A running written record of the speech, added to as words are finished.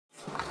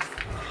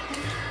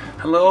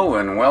Hello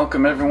and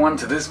welcome everyone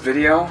to this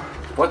video.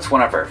 What's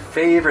one of our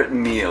favorite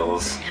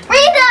meals?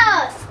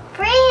 Burritos!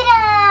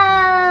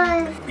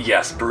 Burritos!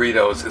 Yes,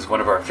 burritos is one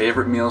of our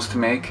favorite meals to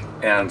make.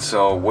 And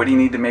so what do you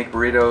need to make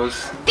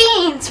burritos?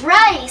 Beans,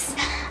 rice,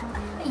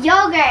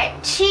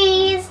 yogurt,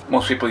 cheese.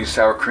 Most people use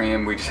sour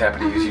cream, we just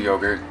happen to use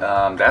yogurt.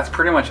 That's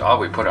pretty much all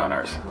we put on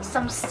ours.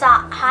 Some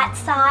hot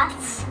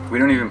sauce. We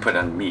don't even put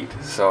on meat,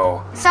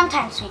 so...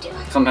 Sometimes we do.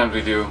 Sometimes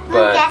we do, When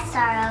but... guests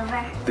are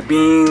over. The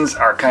beans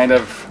are kind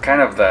of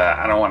the,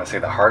 I don't want to say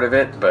the heart of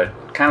it, but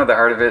kind of the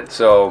heart of it.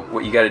 So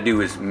what you got to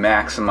do is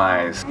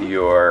maximize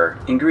your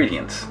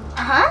ingredients.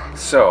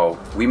 So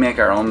we make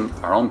our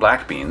own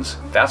black beans.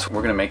 That's what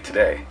we're gonna make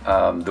today.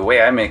 The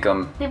way I make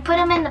them, we put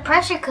them in the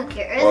pressure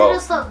cooker, or is it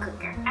a slow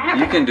cooker? I don't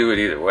know. You can do it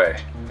either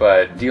way.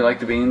 But do you like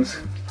the beans?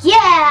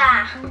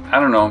 Yeah. I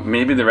don't know.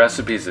 Maybe the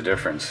recipe's the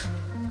difference.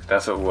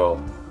 That's what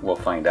we'll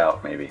find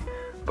out maybe.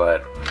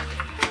 But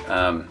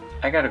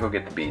I gotta go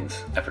get the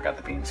beans. I forgot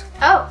the beans.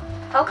 Oh,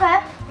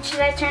 okay.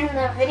 Should I turn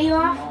the video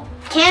off?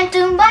 Can't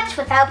do much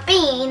without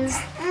beans.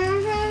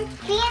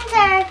 Beans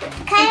are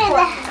kind of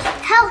the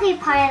healthy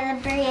part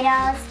of the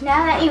burritos.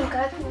 Now that you've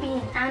got the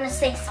beans, I'm gonna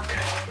say something.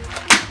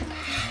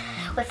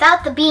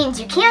 Without the beans,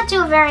 you can't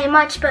do very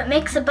much but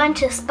mix a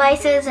bunch of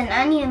spices and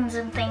onions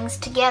and things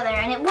together,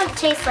 and it wouldn't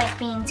taste like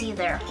beans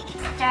either.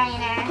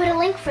 Put a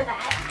link for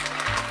that.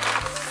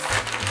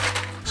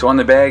 So on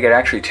the bag, it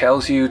actually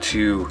tells you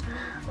to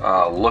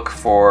look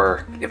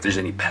for if there's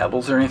any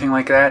pebbles or anything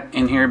like that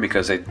in here,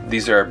 because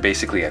these are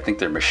basically, I think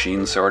they're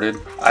machine sorted.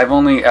 I've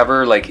only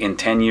ever, like in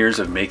 10 years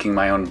of making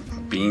my own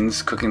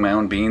beans, cooking my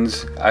own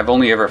beans, I've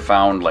only ever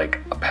found like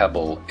a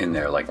pebble in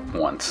there like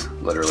once,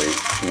 literally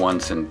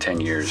once in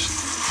 10 years.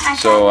 I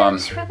found a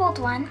shriveled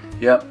one.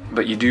 Yep,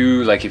 but you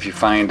do, like if you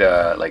find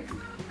a like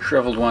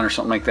shriveled one or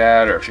something like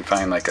that, or if you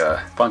find like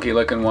a funky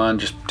looking one,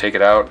 just take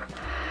it out.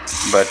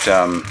 But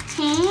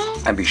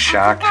I'd be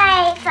shocked.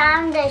 I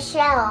found the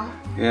shell.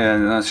 Yeah,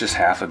 that's just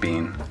half a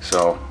bean.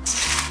 So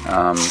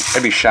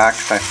I'd be shocked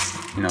if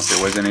if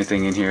there was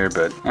anything in here,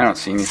 but I don't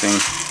see anything.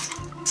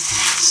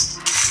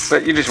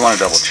 But you just want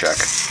to double check.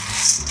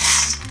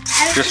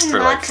 Just for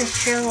like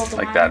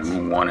that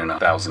 1 in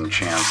 1,000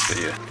 chance that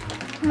you.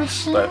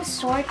 Machine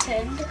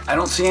sorted. I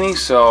don't see any,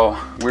 so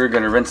we're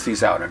gonna rinse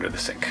these out under the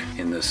sink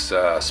in this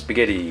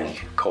spaghetti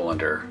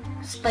colander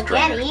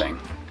strainer thing.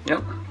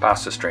 Yep,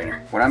 pasta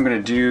strainer. What I'm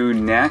gonna do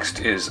next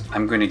is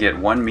I'm gonna get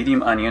 1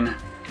 medium onion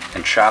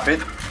and chop it.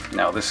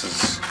 Now this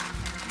is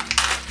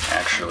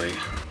actually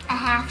a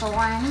half of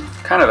one.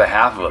 Kind of a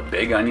half of a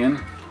big onion,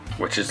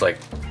 which is like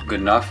good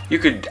enough. You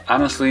could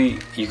honestly,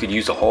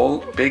 use a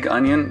whole big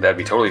onion. That'd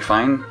be totally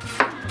fine.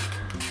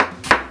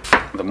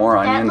 The more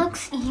onion. That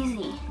looks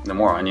easy. The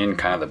more onion,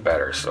 kind of the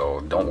better.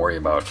 So don't worry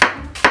about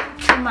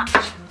too much.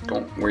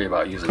 Don't worry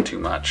about using too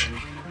much.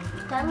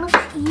 That looks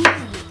easy.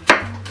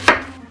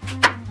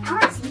 I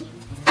want to see.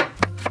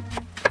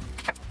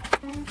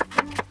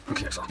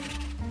 Okay, so.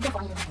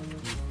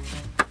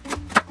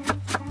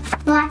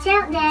 Watch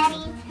out,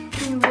 Daddy.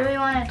 You really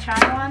want to try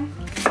one?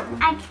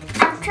 I've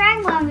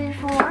tried one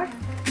before.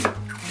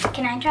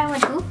 Can I try one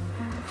too?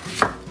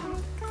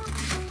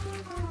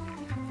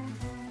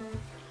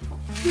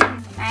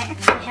 I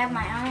actually have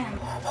my eye on.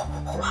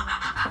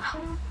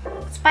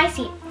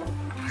 Spicy.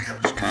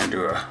 Just kind of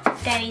do a...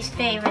 Daddy's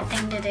favorite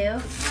thing to do.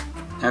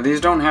 Now these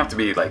don't have to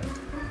be like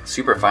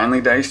super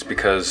finely diced,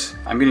 because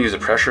I'm going to use a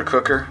pressure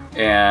cooker,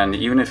 and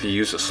even if you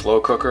use a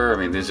slow cooker, I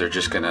mean these are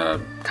just going to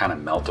kind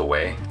of melt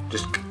away.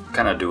 Just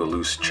kind of do a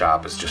loose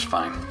chop is just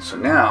fine. So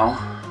now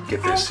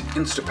get this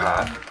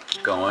Instapot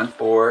going,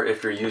 or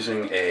if you're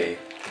using a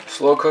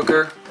slow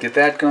cooker, get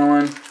that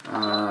going.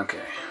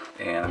 Okay,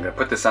 and I'm going to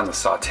put this on the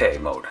saute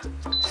mode.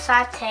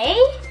 Saute?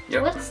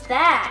 Yep. What's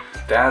that?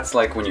 That's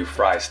like when you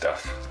fry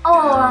stuff.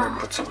 Oh.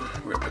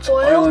 We're gonna put some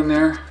oil in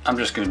there. I'm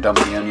just gonna dump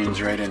the onions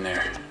right in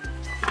there.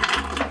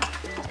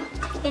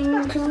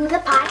 Into the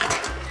pot.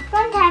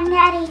 One time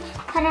Daddy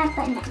cut up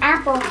an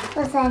apple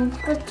with a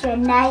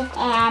knife,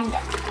 and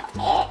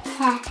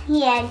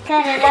he had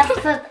cut it up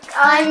with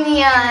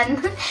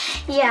onion.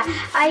 Yeah,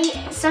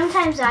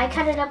 sometimes I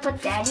cut it up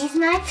with Daddy's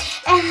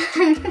knife, and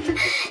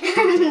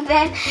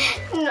then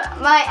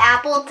my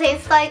apple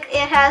tastes like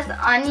it has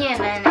onion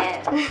in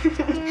it.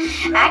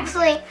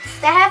 Actually,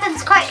 that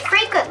happens quite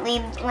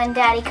frequently when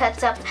Daddy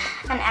cuts up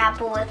an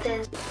apple with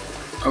his.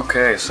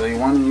 Okay, so you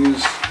want to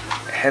use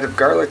a head of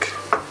garlic.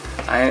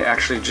 I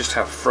actually just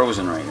have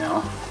frozen right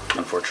now,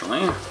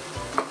 unfortunately,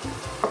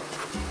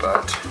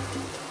 but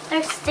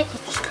they're sticky.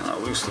 Just kind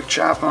of loosely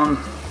chop them.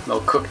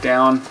 They'll cook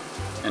down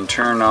and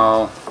turn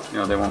all,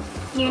 they won't.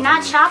 You're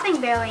not chopping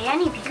barely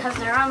any because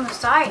they're on the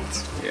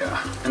sides. Yeah,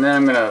 and then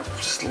I'm gonna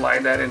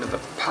slide that into the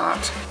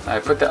pot. I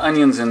put the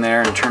onions in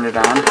there and turned it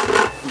on.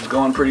 It's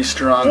going pretty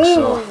strong. Ooh.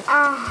 So.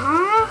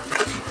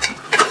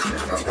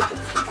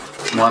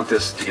 You want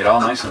this to get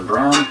all nice and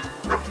brown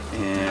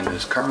and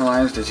as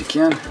caramelized as you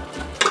can.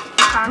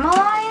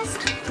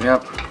 Caramelized?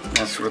 Yep,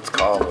 that's what it's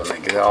called when they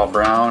get all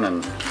brown.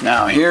 And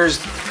now here's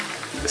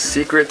the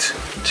secret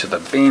to the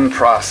bean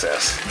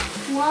process.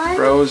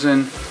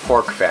 frozen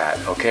pork fat,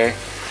 okay?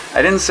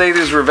 I didn't say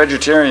these were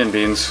vegetarian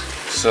beans,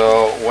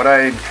 so what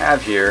I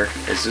have here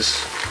is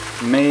this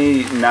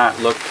may not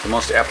look the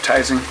most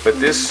appetizing, but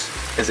this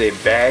is a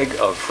bag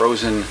of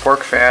frozen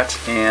pork fat,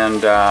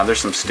 and there's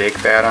some steak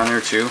fat on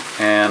there too.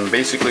 And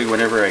basically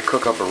whenever I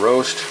cook up a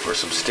roast or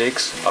some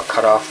steaks, I'll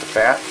cut off the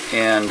fat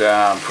and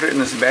put it in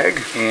this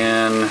bag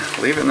and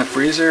leave it in the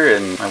freezer,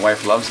 and my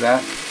wife loves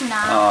that.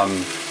 No.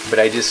 But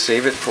I just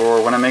save it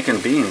for when I'm making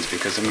beans,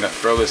 because I'm gonna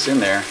throw this in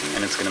there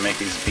and it's gonna make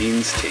these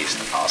beans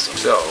taste awesome.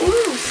 So,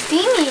 ooh,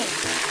 steamy.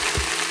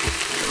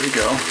 There we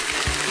go.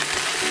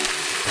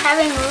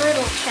 Having a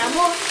little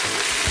trouble.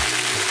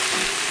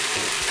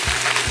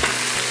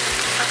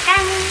 Okay.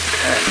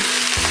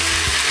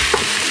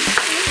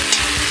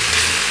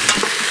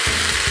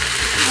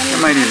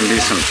 There might even be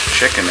some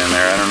chicken in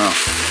there, I don't know.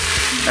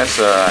 That's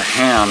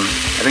ham.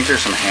 I think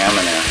there's some ham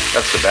in there.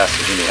 That's the best,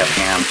 is when you have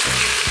ham.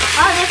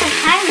 Oh, different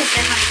kinds of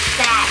different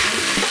fat.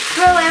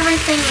 Throw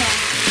everything in.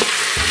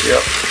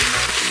 Yep.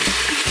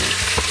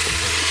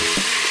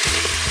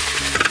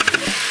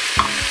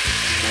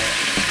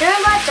 They're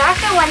a lot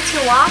darker once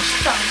you wash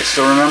them.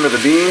 So remember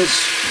the beans,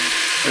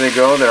 there they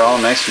go, they're all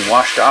nice and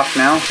washed off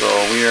now. So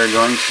we are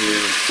going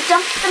to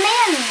dump them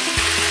in.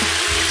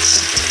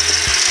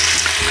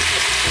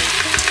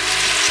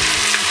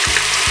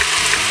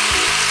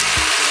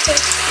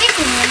 They're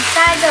sticking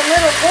inside the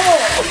little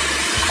bowl.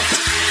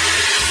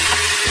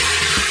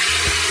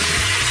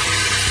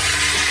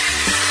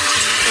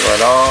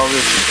 let all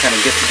this just kind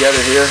of get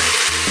together here.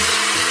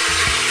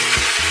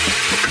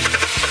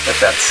 Let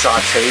that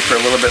saute for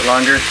a little bit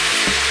longer.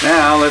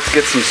 Now let's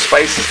get some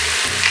spices.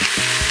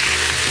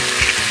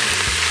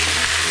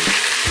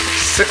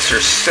 6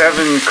 or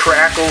 7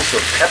 crackles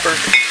of pepper.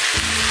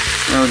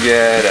 We'll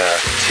get a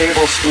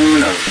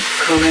tablespoon of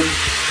cumin.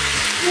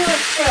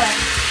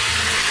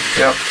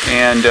 Yep,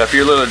 and if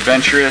you're a little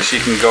adventurous, you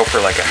can go for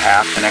like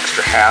an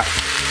extra half.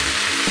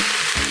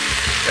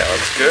 That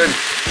looks good.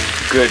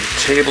 Good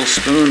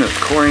tablespoon of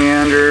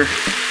coriander.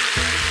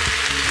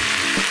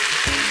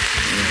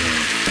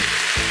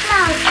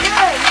 Smells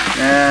good.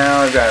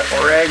 Now I've got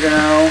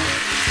oregano.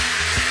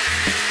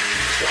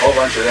 Just a whole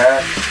bunch of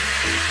that.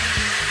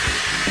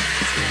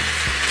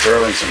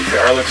 Throw in some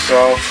garlic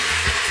salt.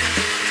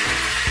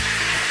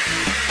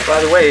 By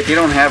the way, if you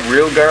don't have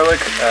real garlic,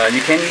 you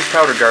can use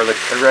powdered garlic.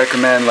 I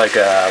recommend like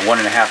a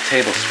 1.5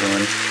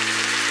 tablespoons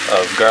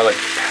of garlic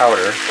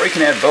powder, or you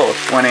can add both.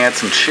 Want to add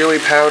some chili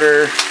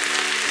powder.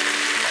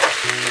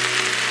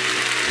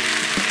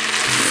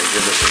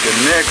 Give this a good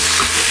mix.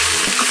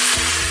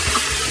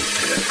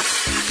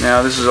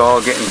 Now this is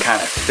all getting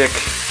kind of thick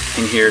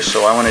in here,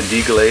 so I want to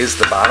deglaze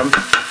the bottom.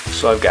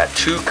 So I've got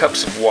 2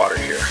 cups of water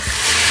here.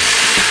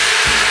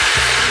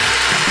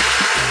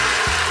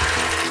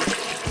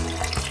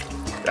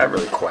 That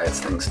really quiets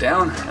things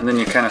down. And then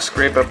you kind of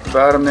scrape up the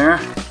bottom there.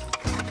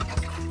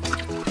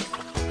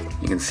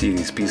 You can see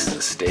these pieces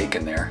of steak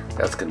in there.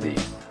 That's gonna be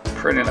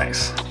pretty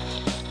nice.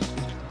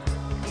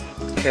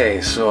 Okay,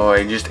 so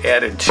I just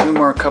added 2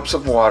 more cups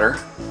of water,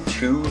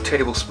 2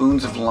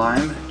 tablespoons of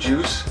lime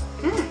juice,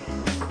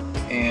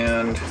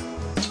 and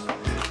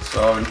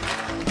so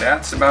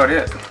that's about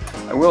it.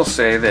 I will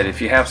say that if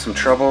you have some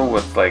trouble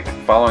with like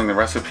following the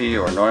recipe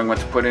or knowing what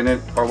to put in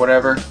it or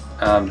whatever,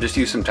 just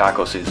use some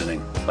taco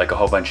seasoning, like a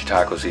whole bunch of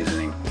taco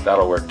seasoning.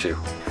 That'll work too.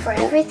 For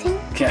everything?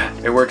 Yeah,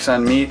 it works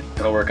on meat,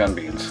 it'll work on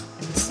beans.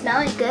 It's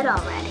smelling good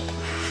already.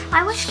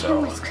 I wish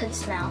hummus could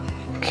smell.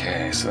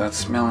 Okay, so that's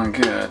smelling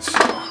good. So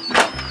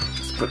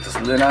let's put this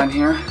lid on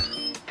here.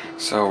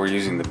 So we're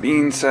using the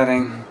bean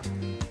setting.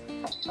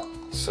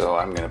 So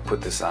I'm gonna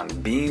put this on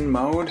bean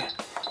mode.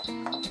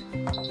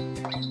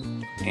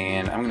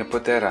 And I'm gonna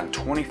put that on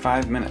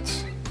 25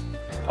 minutes.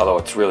 Although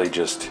it's really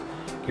just,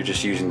 you're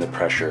just using the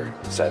pressure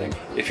setting.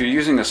 If you're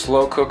using a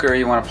slow cooker,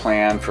 you want to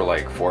plan for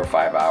like 4 or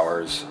 5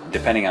 hours,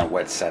 depending on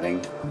what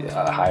setting,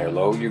 high or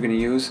low you're going to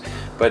use.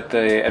 But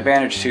the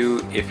advantage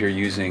too, if you're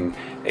using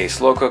a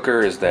slow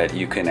cooker, is that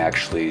you can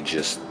actually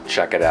just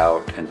check it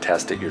out and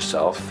test it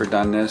yourself for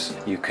doneness.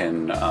 You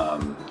can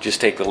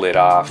just take the lid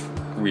off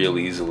real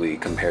easily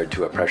compared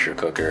to a pressure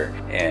cooker,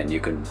 and you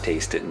can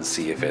taste it and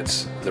see if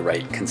it's the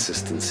right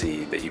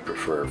consistency that you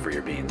prefer for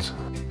your beans.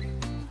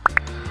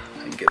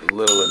 Get a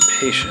little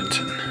impatient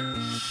and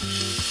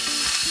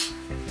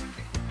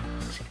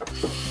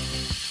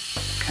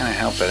kind of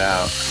help it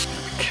out.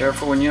 Be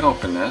careful when you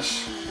open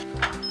this.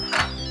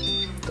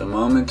 The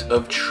moment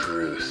of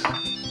truth.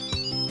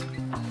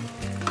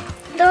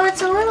 Though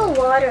it's a little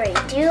watery,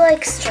 do you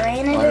like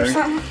strain it or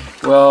something?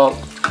 Well,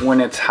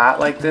 when it's hot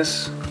like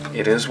this,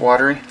 it is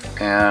watery,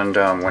 and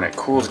when it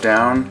cools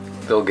down,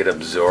 they'll get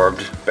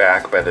absorbed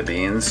back by the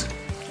beans.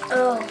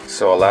 Oh.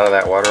 So a lot of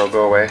that water will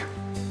go away.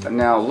 But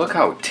now look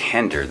how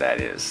tender that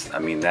is. I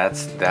mean,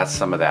 that's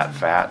some of that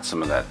fat,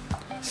 some of that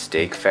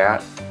steak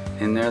fat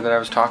in there that I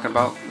was talking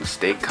about, the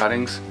steak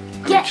cuttings.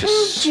 Getting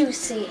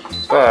juicy.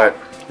 But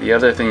the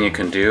other thing you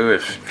can do,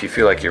 if you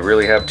feel like you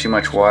really have too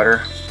much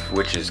water,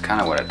 which is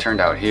kind of what it turned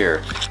out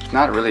here, it's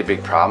not really a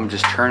big problem.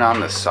 Just turn on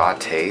the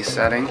saute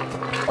setting.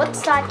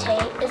 What's saute?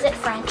 Is it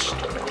French?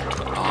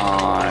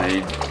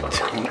 I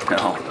don't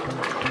know.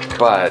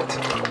 But,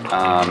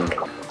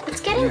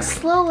 it's getting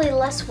slowly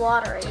less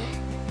watery.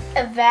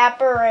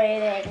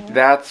 Evaporating.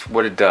 That's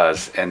what it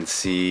does. And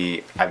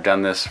see, I've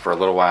done this for a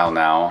little while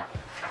now.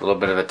 A little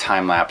bit of a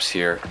time lapse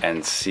here.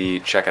 And see,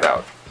 check it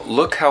out.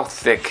 Look how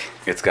thick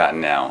it's gotten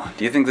now.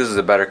 Do you think this is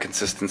a better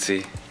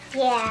consistency?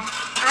 Yeah.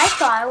 I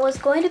thought it was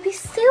going to be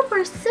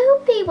super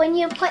soupy when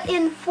you put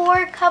in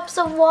 4 cups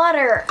of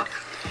water.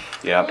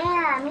 Yep.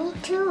 Yeah, me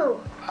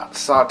too.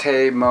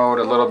 Saute mode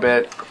a little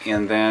bit,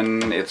 and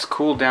then it's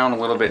cooled down a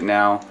little bit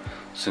now.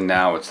 So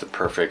now it's the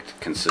perfect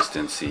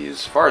consistency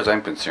as far as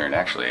I'm concerned.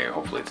 Actually,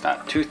 hopefully it's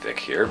not too thick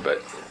here,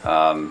 but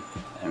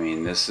I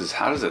mean, this is,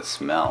 how does it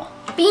smell?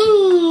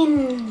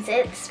 Beans!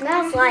 It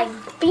smells like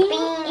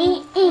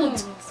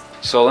beans.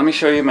 So let me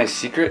show you my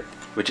secret,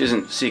 which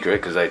isn't secret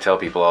because I tell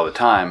people all the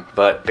time,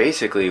 but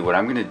basically what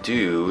I'm going to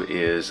do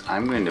is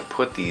I'm going to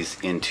put these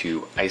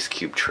into ice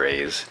cube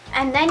trays.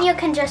 And then you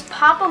can just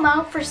pop them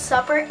out for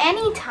supper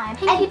anytime.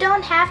 And you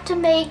don't have to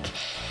make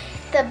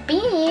the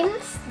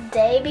beans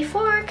day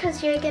before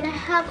because you're gonna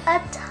have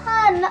a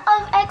ton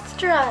of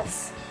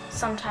extras.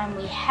 Sometime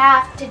we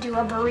have to do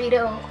a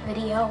burrito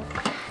video.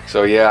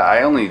 So yeah,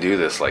 I only do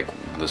this like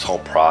this whole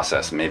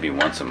process maybe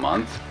once a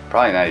month.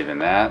 Probably not even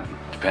that,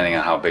 depending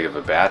on how big of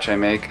a batch I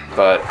make.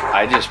 But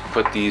I just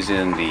put these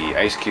in the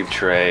ice cube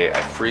tray,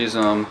 I freeze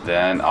them,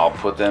 then I'll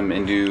put them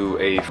into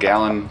a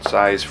gallon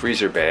size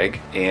freezer bag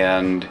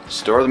and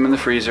store them in the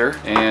freezer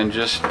and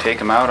just take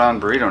them out on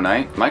burrito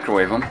night,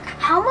 microwave them.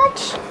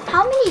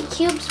 How many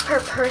cubes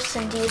per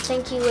person do you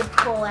think you would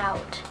pull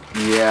out?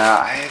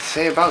 Yeah, I'd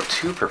say about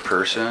 2 per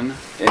person.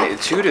 2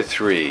 to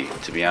 3,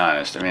 to be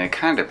honest. I mean, it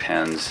kind of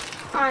depends.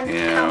 On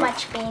how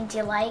much beans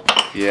you like?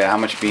 Yeah, how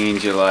much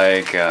beans you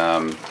like.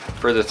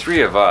 For the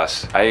 3 of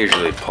us, I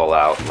usually pull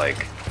out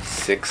like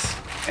 6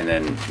 and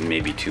then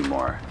maybe 2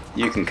 more.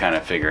 You can kind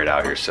of figure it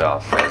out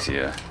yourself as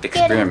you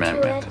experiment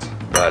with it.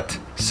 But,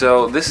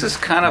 so this is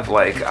kind of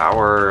like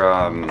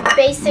our...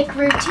 basic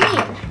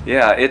routine.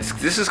 Yeah,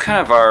 this is kind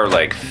of our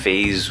like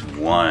phase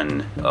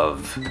 1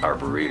 of our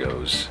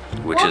burritos,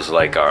 which is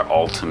like our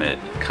ultimate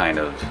kind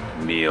of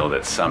meal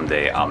that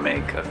someday I'll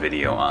make a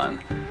video on.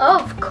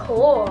 Of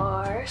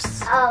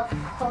course. Of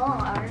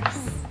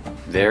course.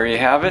 There you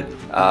have it.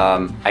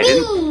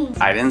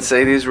 I didn't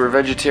say these were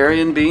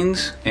vegetarian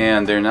beans,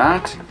 and they're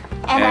not.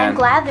 And I'm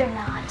glad they're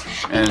not.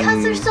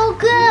 Because they're so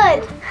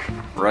good.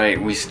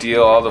 Right, we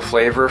steal all the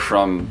flavor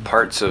from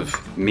parts of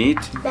meat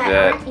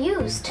that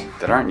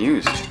aren't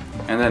used.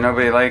 And that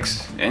nobody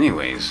likes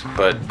anyways.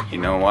 But you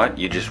know what?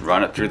 You just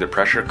run it through the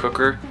pressure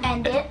cooker.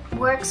 And it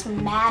works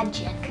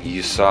magic.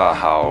 You saw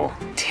how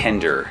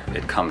tender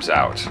it comes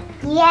out.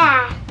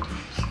 Yeah.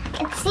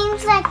 It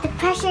seems like the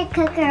pressure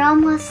cooker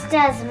almost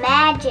does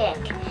magic.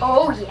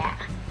 Oh yeah.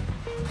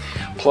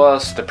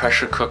 Plus, the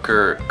pressure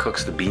cooker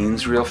cooks the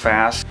beans real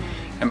fast.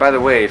 And by the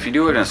way, if you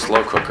do it in a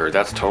slow cooker,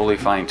 that's totally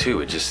fine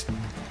too. It just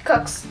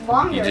cooks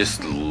longer. You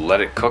just let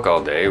it cook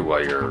all day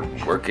while you're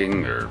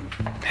working or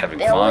having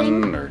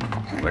fun or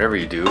whatever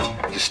you do.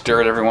 Just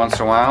stir it every once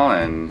in a while,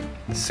 and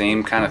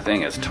same kind of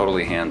thing. It's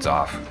totally hands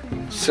off.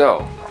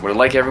 So, what I'd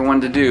like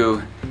everyone to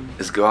do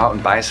is go out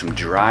and buy some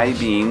dry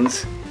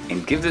beans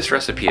and give this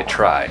recipe a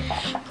try.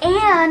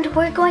 And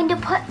we're going to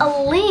put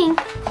a link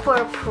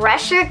for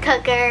pressure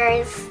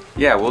cookers.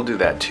 Yeah, we'll do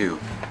that too.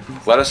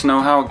 Let us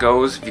know how it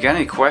goes. If you got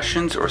any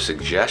questions or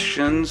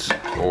suggestions,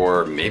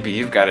 or maybe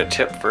you've got a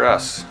tip for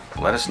us,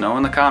 let us know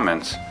in the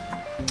comments.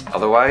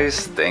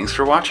 Otherwise, thanks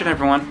for watching,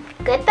 everyone.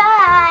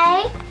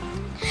 Goodbye.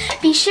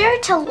 Be sure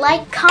to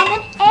like,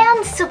 comment,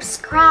 and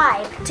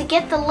subscribe to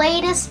get the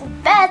latest,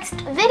 best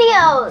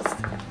videos.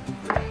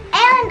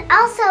 And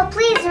also,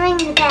 please ring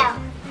the bell.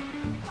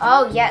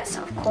 Oh, yes,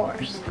 of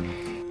course.